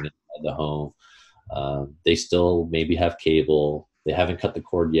connected inside the home. They still maybe have cable. They haven't cut the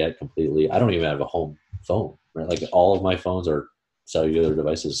cord yet completely. I don't even have a home phone, right? Like, all of my phones are cellular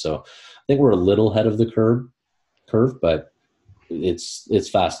devices. So I think we're a little ahead of the curve, but it's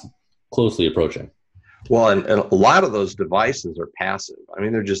fast, closely approaching. Well, and a lot of those devices are passive. I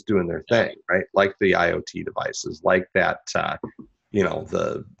mean, they're just doing their thing, right? Like the IoT devices, like that,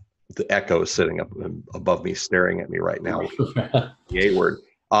 the Echo sitting up above me, staring at me right now. The A word.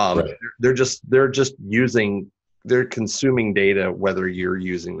 Right. They're just they're consuming data, whether you're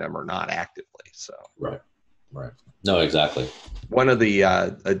using them or not actively. So right. No, exactly. One of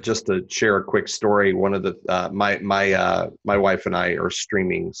the just to share a quick story. One of the my wife and I are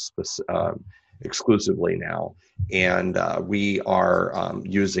streaming exclusively now, and we are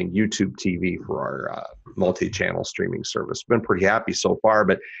using YouTube TV for our multi-channel streaming service. Been pretty happy so far,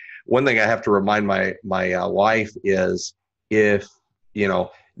 but one thing I have to remind my wife is, if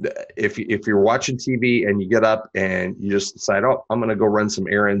you're watching TV and you get up and you just decide, oh, I'm going to go run some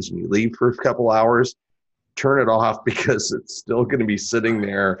errands, and you leave for a couple hours, turn it off, because it's still going to be sitting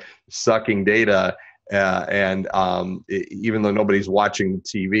there sucking data. Even though nobody's watching the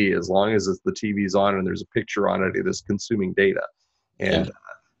TV, as long as the TV's on and there's a picture on it, it is consuming data. And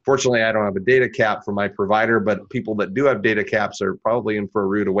fortunately, I don't have a data cap for my provider, but people that do have data caps are probably in for a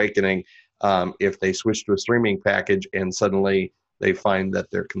rude awakening if they switch to a streaming package and suddenly they find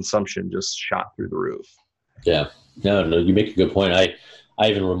that their consumption just shot through the roof. Yeah, no, you make a good point. I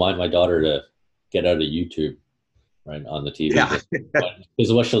even remind my daughter to get out of YouTube, right, on the TV. Yeah.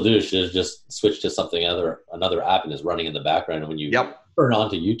 Because what she'll do is she'll just switch to another app, and is running in the background. And when you turn on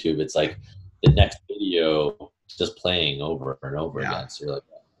to YouTube, it's like the next video just playing over and over again. So you're like,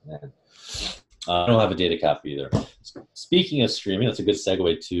 oh, man. I don't have a data cap either. Speaking of streaming, that's a good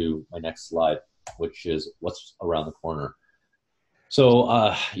segue to my next slide, which is what's around the corner. So,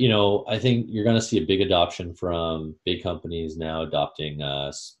 I think you're going to see a big adoption from big companies now adopting,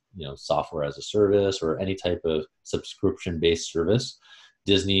 software as a service or any type of subscription-based service.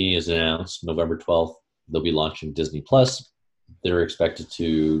 Disney has announced November 12th, they'll be launching Disney Plus. They're expected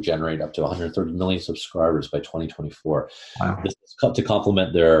to generate up to 130 million subscribers by 2024. Wow. This is to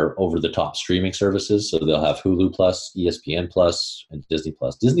complement their over-the-top streaming services. So they'll have Hulu Plus, ESPN Plus, and Disney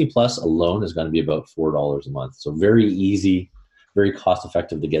Plus. Disney Plus alone is going to be about $4 a month. So very easy, very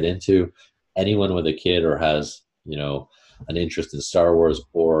cost-effective to get into. Anyone with a kid or has, you know, an interest in Star Wars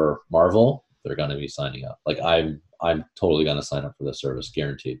or Marvel, they're going to be signing up. Like I'm totally going to sign up for this service,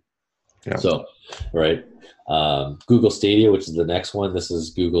 guaranteed. Yeah. So, right. Google Stadia, which is the next one. This is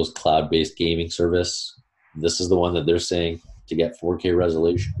Google's cloud-based gaming service. This is the one that they're saying to get 4K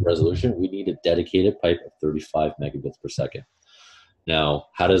resolution, we need a dedicated pipe of 35 megabits per second. Now,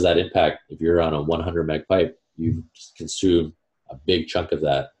 how does that impact? If you're on a 100 meg pipe, you consume a big chunk of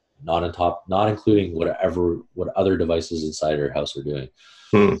that, not including what other devices inside your house are doing.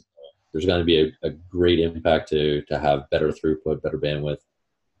 There's going to be a great impact to have better throughput, better bandwidth.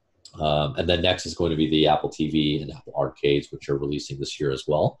 And then next is going to be the Apple TV and Apple Arcades, which are releasing this year as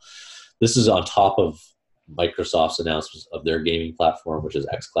well. This is on top of Microsoft's announcements of their gaming platform, which is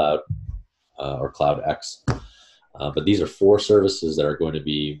xCloud or Cloud X. But these are 4 services that are going to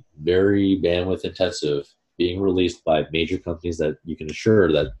be very bandwidth intensive, being released by major companies that you can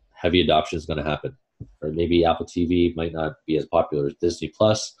assure that heavy adoption is going to happen. Or maybe Apple TV might not be as popular as Disney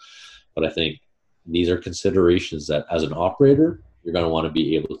Plus, but I think these are considerations that as an operator, you're going to want to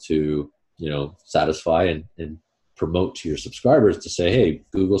be able to, you know, satisfy and promote to your subscribers to say, hey,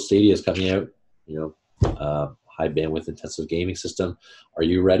 Google Stadia is coming out, you know, high bandwidth intensive gaming system. Are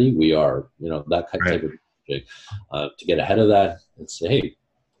you ready? We are, you know, that type of thing. To get ahead of that and say, hey,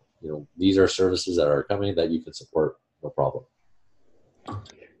 you know, these are services that are coming that you can support, no problem.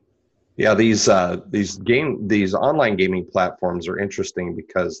 Yeah, these online gaming platforms are interesting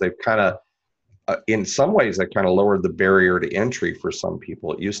because they've kind of, in some ways, that kind of lowered the barrier to entry for some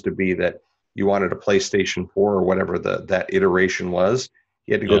people. It used to be that you wanted a PlayStation 4 or whatever that iteration was,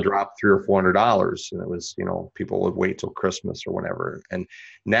 you had to go drop $300 or $400, and it was, you know, people would wait till Christmas or whatever. And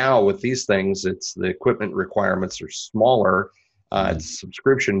now with these things, it's the equipment requirements are smaller. It's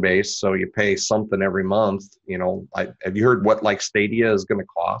subscription based, so you pay something every month. You know, have you heard what like Stadia is going to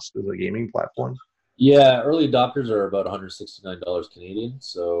cost as a gaming platform? Yeah, early adopters are about $169 Canadian,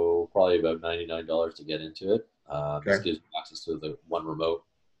 so probably about $99 to get into it. This gives you access to the one remote.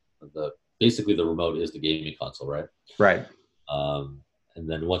 Basically, the remote is the gaming console, right? Right. And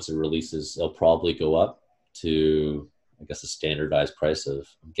then once it releases, it'll probably go up to, I guess, a standardized price of,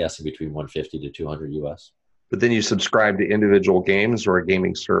 I'm guessing, between $150 to $200 US. But then you subscribe to individual games or a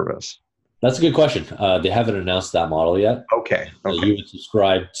gaming service? That's a good question. They haven't announced that model yet. Okay. So you would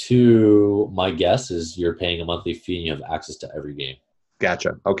subscribe to, my guess is you're paying a monthly fee and you have access to every game.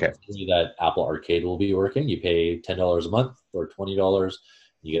 Gotcha. Okay. That Apple Arcade will be working. You pay $10 a month or $20.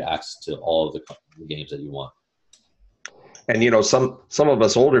 You get access to all of the games that you want. And, you know, some of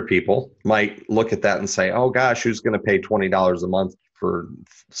us older people might look at that and say, oh, gosh, who's going to pay $20 a month for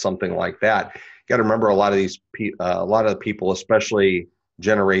something like that? You got to remember a lot of the people, especially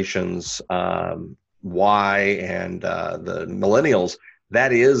generations Y and the millennials,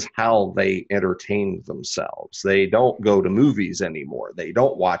 that is how they entertain themselves. They don't go to movies anymore. They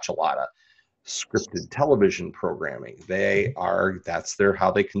don't watch a lot of scripted television programming. That's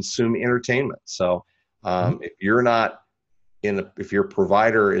how they consume entertainment. So if you're not if your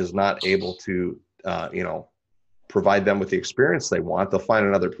provider is not able to provide them with the experience they want, they'll find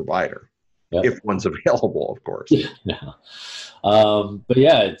another provider. Yep. If one's available, of course. Yeah. But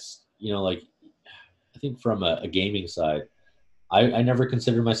yeah, it's, you know, like, I think from a gaming side, I never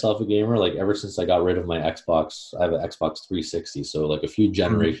considered myself a gamer. Like, ever since I got rid of my Xbox, I have an Xbox 360. So like a few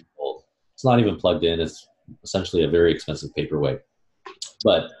generations old. It's not even plugged in. It's essentially a very expensive paperweight.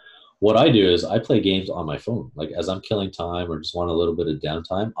 But what I do is I play games on my phone. Like, as I'm killing time or just want a little bit of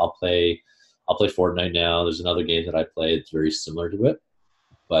downtime, I'll play Fortnite now. There's another game that I play that's very similar to it.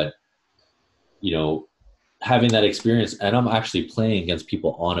 But, you know, having that experience, and I'm actually playing against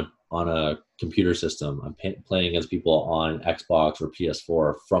people on a computer system. I'm playing against people on Xbox or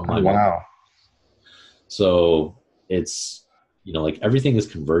PS4 from my wow. So it's, you know, like, everything is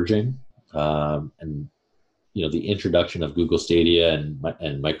converging, and, you know, the introduction of Google Stadia and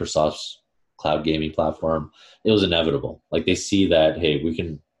Microsoft's cloud gaming platform, it was inevitable. Like, they see that, hey, we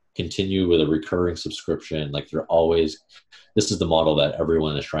can continue with a recurring subscription. Like, this is the model that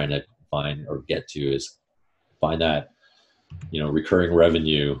everyone is trying to find or get to, is find that, you know, recurring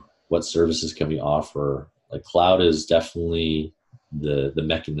revenue. What services can we offer? Like, cloud is definitely the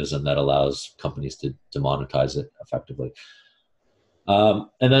mechanism that allows companies to monetize it effectively. And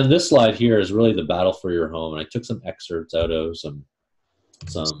then this slide here is really the battle for your home. And I took some excerpts out of some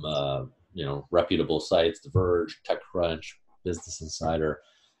reputable sites, The Verge, TechCrunch, Business Insider.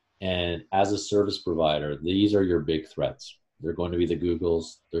 And as a service provider, these are your big threats. They're going to be the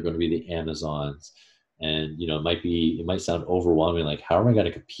Googles, they're going to be the Amazons. And, it might sound overwhelming. Like, how am I going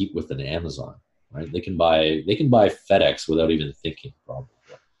to compete with an Amazon, right? They can buy FedEx without even thinking, probably,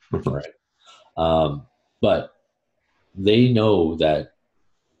 right? But they know that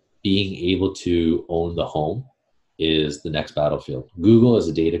being able to own the home is the next battlefield. Google is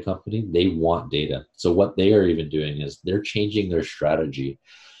a data company. They want data. So what they are even doing is they're changing their strategy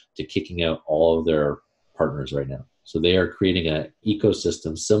to kicking out all of their partners right now. So they are creating an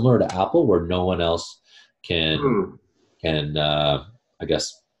ecosystem similar to Apple, where no one else can I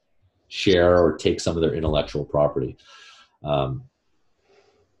guess, share or take some of their intellectual property.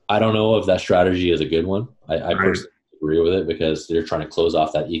 I don't know if that strategy is a good one. I personally agree with it, because they're trying to close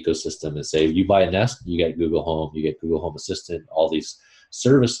off that ecosystem and say, you buy a Nest, you get Google Home, you get Google Home Assistant, all these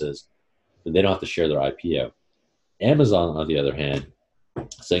services, but they don't have to share their IP out. Amazon, on the other hand,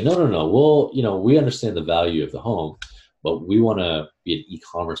 saying, no, we understand the value of the home, but we want to be an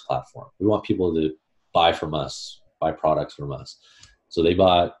e-commerce platform. We want people to buy from us, buy products from us. So they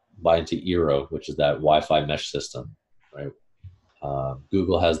buy into Eero, which is that Wi-Fi mesh system, right?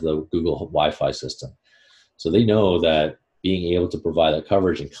 Google has the Google Wi-Fi system. So they know that being able to provide that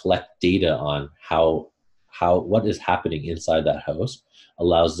coverage and collect data on what is happening inside that house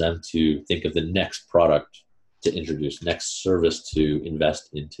allows them to think of the next product to introduce, next service to invest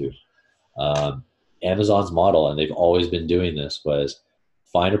into. Amazon's model, and they've always been doing this, was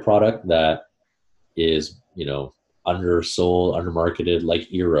find a product that is, undersold, undermarketed, like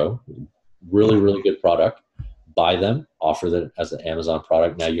Eero, really, really good product, buy them, offer them as an Amazon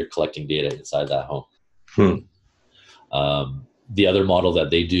product. Now you're collecting data inside that home. The other model that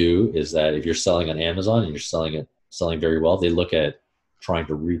they do is that if you're selling on Amazon and you're selling very well, they look at trying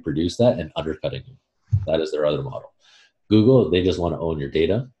to reproduce that and undercutting you. That is their other model. Google, they just want to own your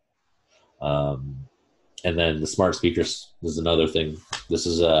data. And then the smart speakers is another thing. This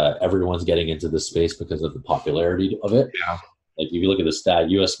is everyone's getting into this space because of the popularity of it. Yeah. Like, if you look at the stat,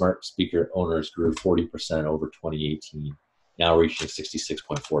 U.S. smart speaker owners grew 40% over 2018, now reaching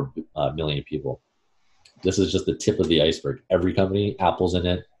 66.4 million people. This is just the tip of the iceberg. Every company, Apple's in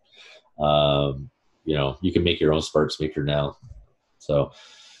it. You can make your own smart speaker now. So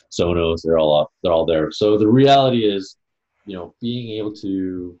Sonos, they're all there. So the reality is, being able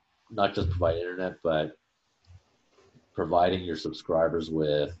to not just provide internet, but providing your subscribers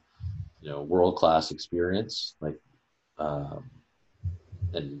with, world-class experience, like,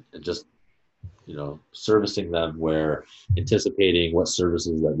 and just, servicing them, where anticipating what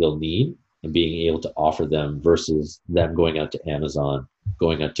services that they'll need and being able to offer them, versus them going out to Amazon,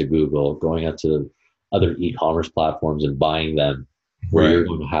 going out to Google, going out to other e-commerce platforms and buying them, where you're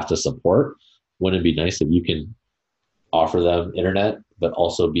going to have to support. Wouldn't it be nice if you can offer them internet, but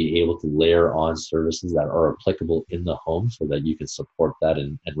also be able to layer on services that are applicable in the home, so that you can support that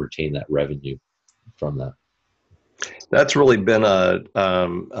and retain that revenue from that? That's really been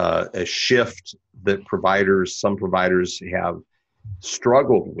a shift that some providers have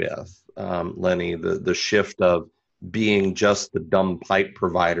struggled with, Lenny, the shift of being just the dumb pipe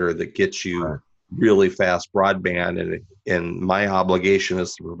provider that gets you really fast broadband. And my obligation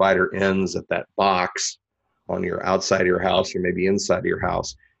as the provider ends at that box on your outside of your house, or maybe inside of your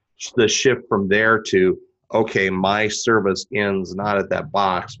house. The shift from there to, okay, my service ends not at that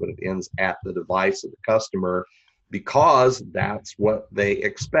box, but it ends at the device of the customer, because that's what they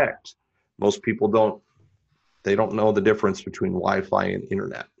expect. Most people don't know the difference between Wi-Fi and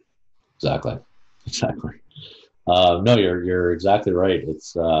internet. Exactly. No, you're exactly right.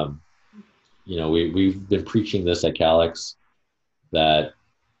 It's, we've been preaching this at Calix, that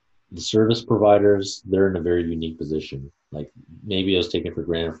the service providers, they're in a very unique position. Like, maybe it was taken for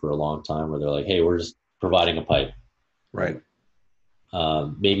granted for a long time, where they're like, hey, we're just providing a pipe. Right.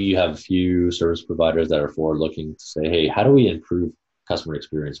 Maybe you have a few service providers that are forward looking to say, hey, how do we improve customer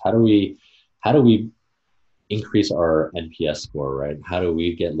experience? How do we increase our NPS score, right? How do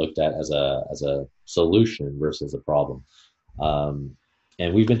we get looked at as a solution versus a problem?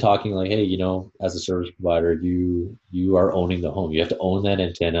 And we've been talking like, hey, as a service provider, you are owning the home. You have to own that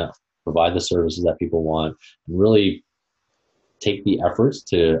antenna, provide the services that people want, and really take the efforts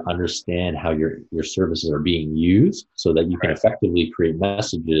to understand how your services are being used, so that you can effectively create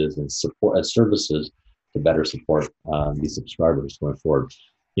messages and support services to better support these subscribers going forward.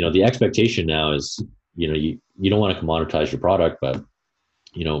 The expectation now is, you don't want to commoditize your product, but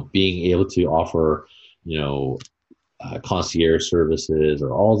being able to offer concierge services,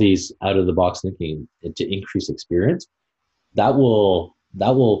 or all these out of the box thinking to increase experience, that will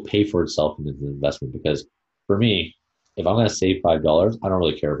that will pay for itself into the investment. Because for me, if I'm going to save $5, I don't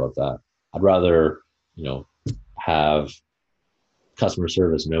really care about that. I'd rather, have customer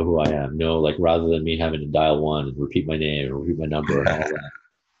service know who I am, rather than me having to dial one and repeat my name and repeat my number and all that.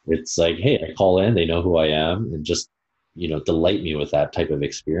 It's like, hey, I call in, they know who I am, and just, delight me with that type of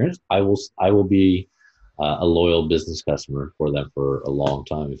experience. I will be a loyal business customer for them for a long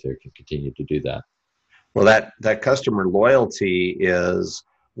time if they can continue to do that. Well, that customer loyalty is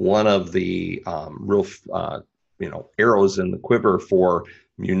one of the real, arrows in the quiver for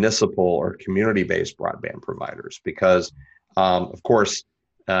municipal or community-based broadband providers, because, of course,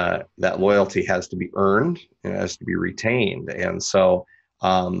 that loyalty has to be earned and it has to be retained. And so,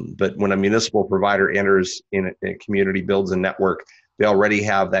 but when a municipal provider enters in a community, builds a network, they already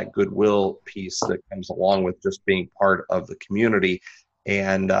have that goodwill piece that comes along with just being part of the community.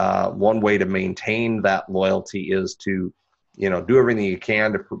 And one way to maintain that loyalty is to, do everything you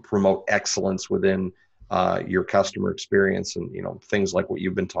can to promote excellence within your customer experience. And, things like what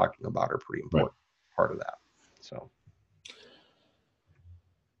you've been talking about are pretty important part of that.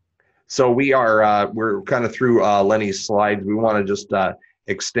 So we're kind of through Lenny's slides. We want to just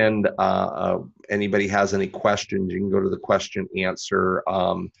extend, anybody has any questions, you can go to the question answer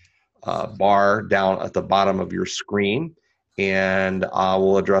bar down at the bottom of your screen, and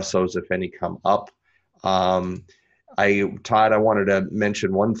we'll address those if any come up. Todd, I wanted to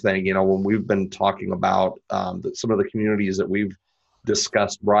mention one thing. When we've been talking about some of the communities that we've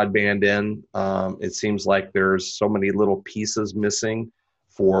discussed broadband in, it seems like there's so many little pieces missing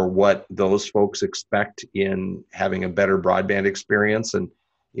for what those folks expect in having a better broadband experience. And,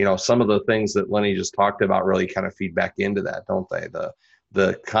 some of the things that Lenny just talked about really kind of feed back into that, don't they?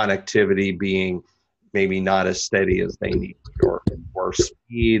 The connectivity being maybe not as steady as they need, or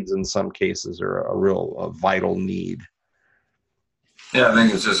speeds in some cases are a vital need. Yeah, I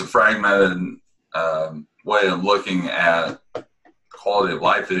think it's just a fragmented way of looking at quality of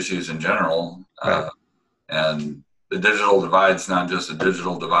life issues in general. Right. And the digital divide's not just a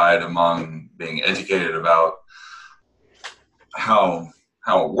digital divide among being educated about how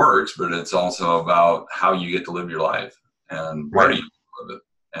it works, but it's also about how you get to live your life and where you live it.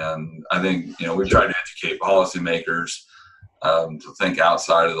 And I think, we've tried to educate policymakers to think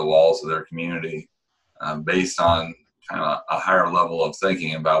outside of the walls of their community based on kind of a higher level of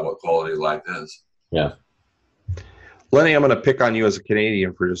thinking about what quality of life is. Yeah. Lenny, I'm going to pick on you as a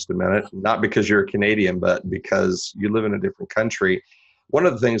Canadian for just a minute, not because you're a Canadian, but because you live in a different country. One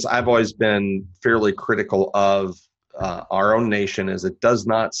of the things I've always been fairly critical of our own nation is it does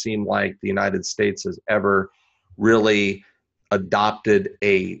not seem like the United States has ever really adopted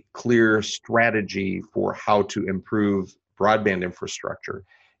a clear strategy for how to improve broadband infrastructure.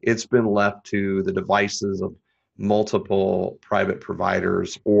 It's been left to the devices of multiple private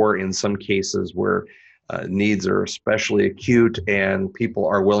providers, or in some cases where needs are especially acute and people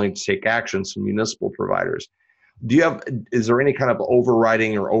are willing to take action, some municipal providers. Is there any kind of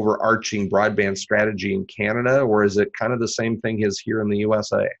overriding or overarching broadband strategy in Canada, or is it kind of the same thing as here in the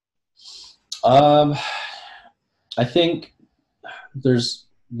USA? I think there's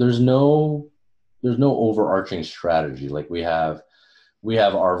no overarching strategy. Like we have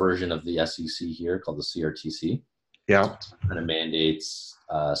our version of the SEC here called the CRTC. Yeah. Kind of mandates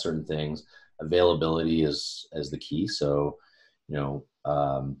certain things. Availability is the key. So,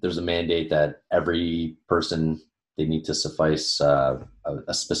 there's a mandate that every person, they need to suffice a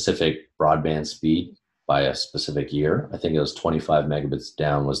specific broadband speed by a specific year. I think it was 25 megabits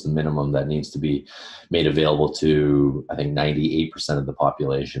down was the minimum that needs to be made available to, I think, 98% of the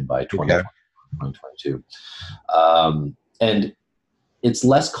population by 2022. And it's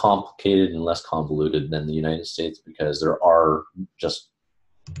less complicated and less convoluted than the United States because there are just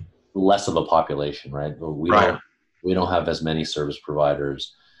less of a population, right? We don't have as many service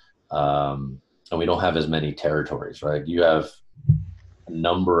providers, and we don't have as many territories, right? You have a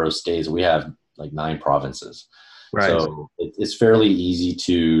number of states. We have like 9 provinces. Right. So it's fairly easy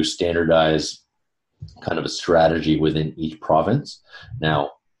to standardize kind of a strategy within each province.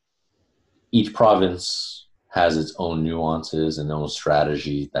 Now, each province has its own nuances and own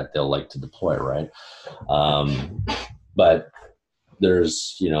strategy that they'll like to deploy, right? But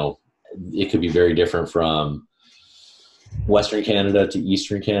there's, it could be very different from Western Canada to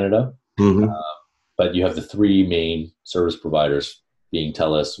Eastern Canada. Mm-hmm. But you have the 3 main service providers being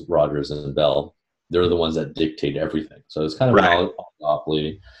TELUS, Rogers, and Bell. They're the ones that dictate everything. So it's kind of an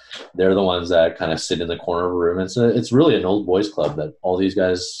oligopoly. They're the ones that kind of sit in the corner of a room. It's really an old boys club that all these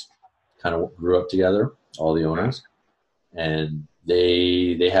guys kind of grew up together, all the owners. And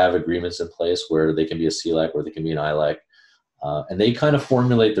they have agreements in place where they can be a CLEC or they can be an ILEC. And they kind of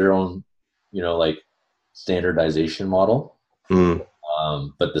formulate their own, like standardization model.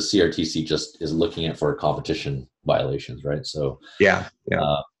 But the CRTC just is looking at for competition violations, right? So yeah.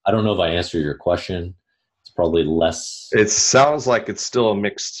 I don't know if I answered your question. It's probably less. It sounds like it's still a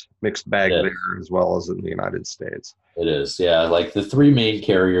mixed bag there as well as in the United States. It is, yeah. Like the three main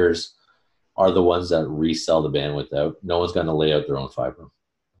carriers are the ones that resell the bandwidth out. No one's going to lay out their own fiber.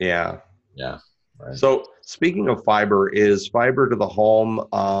 Yeah. Yeah. Right. So speaking of fiber, is fiber to the home,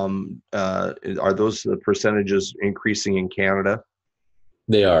 are those the percentages increasing in Canada?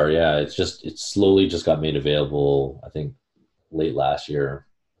 They are, yeah. It's slowly just got made available, I think, late last year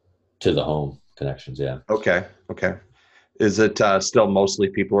to the home connections, yeah. Okay. Is it still mostly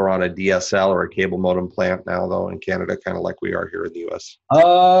people are on a DSL or a cable modem plant now, though, in Canada, kind of like we are here in the US?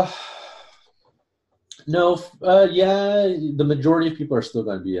 No, yeah, the majority of people are still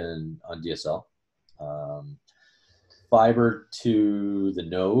going to be on DSL. Fiber to the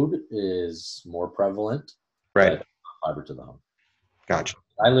node is more prevalent, right? But fiber to the home. Gotcha.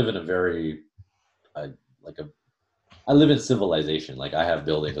 I live in I live in civilization. Like I have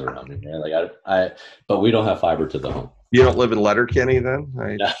buildings around me, right? But we don't have fiber to the home. You don't live in Letterkenny then?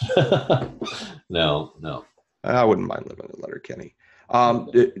 No. I wouldn't mind living in Letterkenny. I'm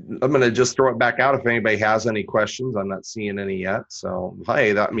going to just throw it back out if anybody has any questions. I'm not seeing any yet. So,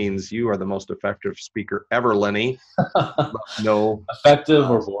 hey, that means you are the most effective speaker ever, Lenny. No effective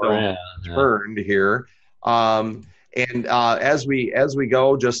or boring. Turned here. And as we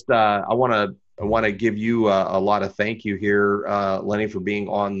go, just I want to give you a lot of thank you here, Lenny, for being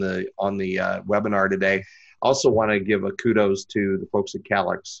on the webinar today. Also want to give a kudos to the folks at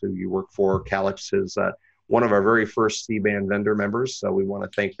Calix who you work for. Calix is one of our very first CBAN vendor members, so we want to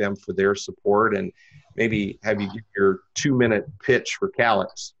thank them for their support and maybe have you give your 2-minute pitch for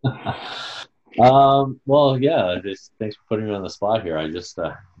Calix. Well, yeah, just thanks for putting me on the spot here.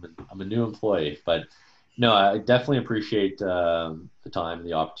 I'm a new employee, but no, I definitely appreciate the time and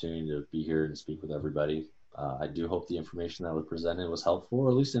the opportunity to be here and speak with everybody. I do hope the information that was presented was helpful or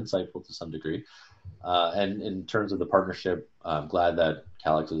at least insightful to some degree. And in terms of the partnership, I'm glad that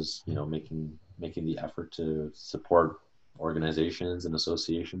Calix is, making the effort to support organizations and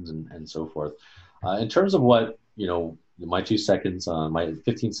associations and so forth. In terms of what, my 2 seconds, my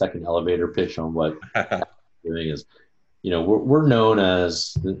 15-second elevator pitch on what I'm doing is, we're known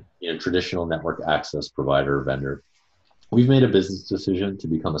as the traditional network access provider vendor. We've made a business decision to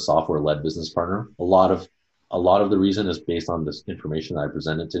become a software-led business partner. A lot of the reason is based on this information that I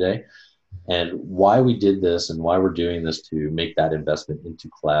presented today. And why we did this and why we're doing this to make that investment into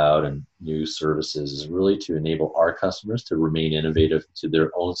cloud and new services is really to enable our customers to remain innovative to their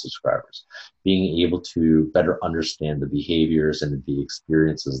own subscribers. Being able to better understand the behaviors and the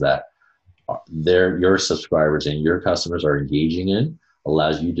experiences that your subscribers and your customers are engaging in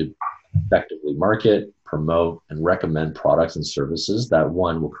allows you to effectively market, promote, and recommend products and services that,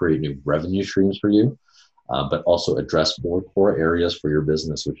 one, will create new revenue streams for you, but also address 4 core areas for your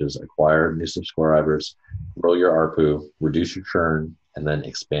business, which is acquire new subscribers, grow your ARPU, reduce your churn, and then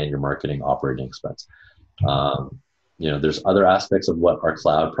expand your marketing operating expense. There's other aspects of what our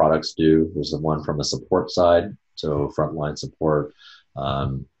cloud products do. There's the one from a support side, so frontline support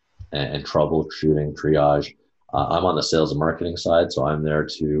and troubleshooting, triage. I'm on the sales and marketing side, so I'm there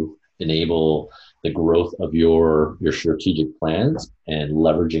to enable the growth of your strategic plans and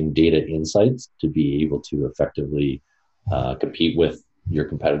leveraging data insights to be able to effectively compete with your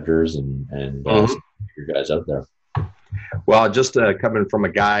competitors and your guys out there. Well, just coming from a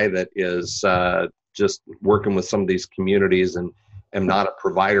guy that is just working with some of these communities and am not a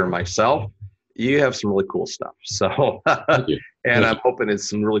provider myself, you have some really cool stuff. So, and I'm hoping it's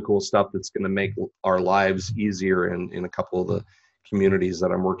some really cool stuff that's going to make our lives easier in a couple of the communities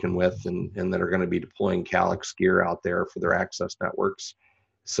that I'm working with and that are going to be deploying Calix gear out there for their access networks.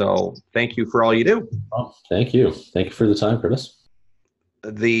 So thank you for all you do. Oh, thank you. Thank you for the time, Curtis.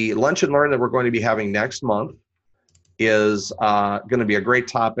 The Lunch and Learn that we're going to be having next month is going to be a great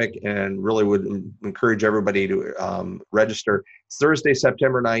topic and really would encourage everybody to register. It's Thursday,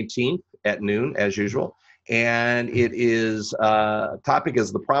 September 19th at noon, as usual. And it is topic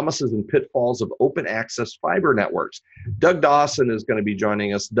is the promises and pitfalls of open access fiber networks. Doug Dawson is going to be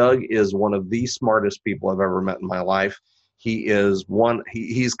joining us. Doug is one of the smartest people I've ever met in my life. He is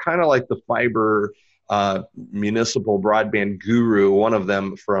he's kind of like the fiber municipal broadband guru, one of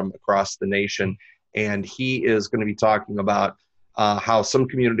them from across the nation. And he is going to be talking about how some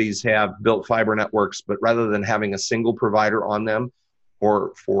communities have built fiber networks, but rather than having a single provider on them,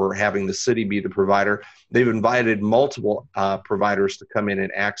 or for having the city be the provider, they've invited multiple providers to come in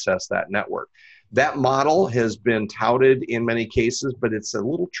and access that network. That model has been touted in many cases, but it's a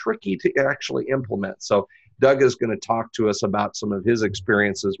little tricky to actually implement. So Doug is going to talk to us about some of his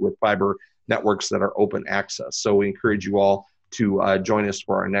experiences with fiber networks that are open access. So we encourage you all to join us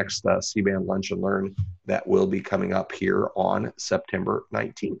for our next CBAN Lunch and Learn that will be coming up here on September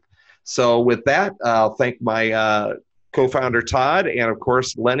 19th. So with that, I'll thank my co-founder Todd, and of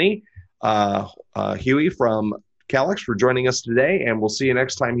course Lenny Hui from Calix for joining us today, and we'll see you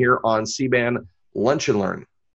next time here on CBAN Lunch and Learn.